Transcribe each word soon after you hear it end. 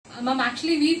Ma'am,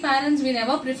 actually we parents, we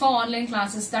never prefer online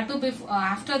classes. That too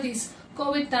after this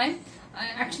COVID time.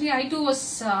 Actually I too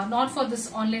was not for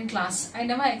this online class. I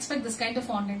never expect this kind of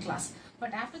online class.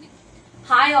 But after the...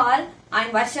 Hi all,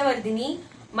 I'm Varsha.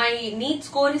 My NEET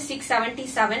score is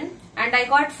 677 and I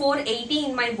got 480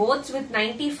 in my boards with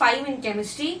 95 in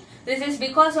chemistry. This is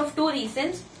because of two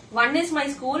reasons. One is my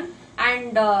school,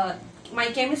 and my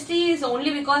chemistry is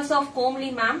only because of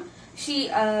Komali Mam.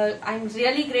 I'm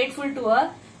really grateful to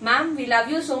her. Ma'am, we love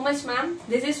you so much, ma'am.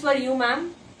 This is for you,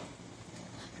 ma'am.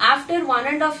 After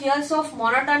 1.5 years of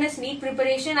monotonous NEET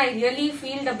preparation, I really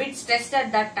feel a bit stressed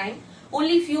at that time.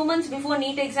 Only few months before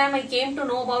NEET exam, I came to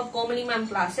know about Komali Mam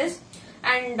classes.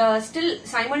 And still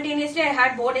simultaneously I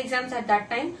had board exams at that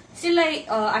time. Still I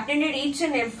attended each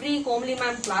and every Komali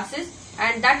Mam classes,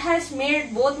 and that has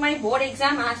made both my board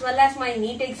exam as well as my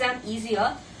NEET exam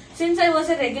easier. Since I was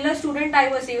a regular student, I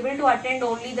was able to attend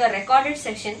only the recorded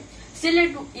session. Still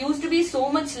it used to be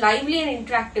so much lively and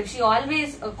interactive. She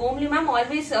always, Komali Mam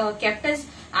always kept us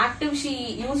active.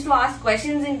 She used to ask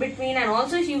questions in between, and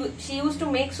also she used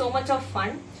to make so much of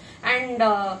fun. And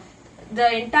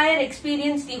the entire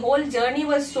experience, the whole journey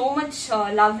was so much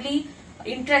lovely,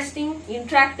 interesting,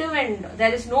 interactive, and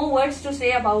there is no words to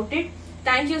say about it.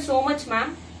 Thank you so much,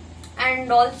 ma'am.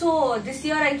 And also this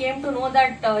year I came to know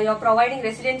that you're providing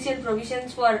residential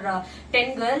provisions for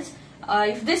 10 girls.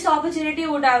 If this opportunity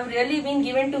would have really been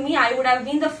given to me, I would have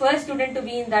been the first student to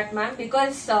be in that, ma'am,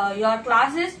 because your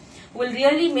classes will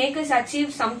really make us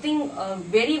achieve something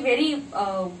very, very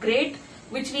great,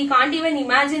 which we can't even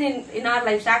imagine in our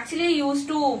lives. Actually,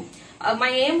 my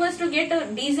aim was to get a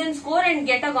decent score and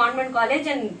get a government college,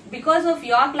 and because of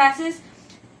your classes,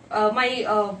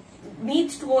 my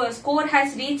NEET score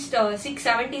has reached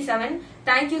 677.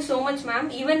 Thank you so much, ma'am.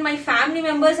 Even my family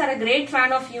members are a great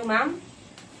fan of you, ma'am.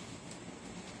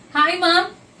 Hi,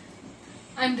 ma'am.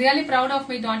 I'm really proud of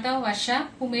my daughter Varsha,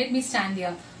 who made me stand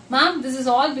here. Ma'am, this is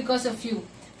all because of you.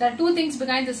 There are two things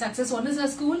behind the success. One is our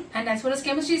school, and as far as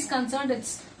chemistry is concerned,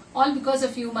 it's all because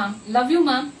of you, ma'am. Love you,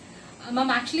 ma'am. Ma'am,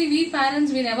 actually we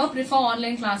parents, we never prefer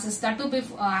online classes. That too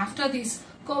after this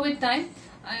COVID time.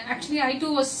 Actually I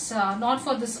too was not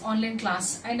for this online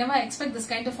class. I never expect this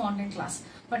kind of online class.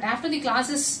 But after the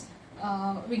classes,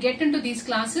 we get into these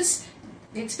classes,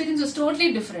 the experience was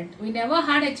totally different. We never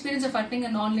had experience of attending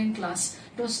an online class.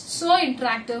 It was so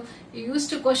interactive. We used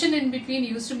to question in between,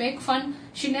 we used to make fun.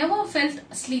 She never felt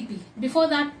sleepy. Before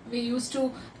that, we used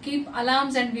to keep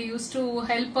alarms and we used to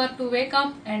help her to wake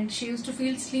up, and she used to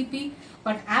feel sleepy.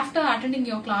 But after attending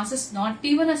your classes, not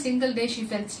even a single day she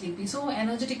felt sleepy. So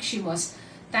energetic she was.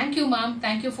 Thank you, ma'am.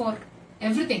 Thank you for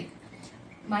everything.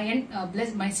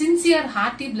 My sincere,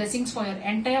 hearty blessings for your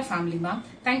entire family, ma'am.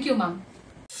 Thank you, ma'am.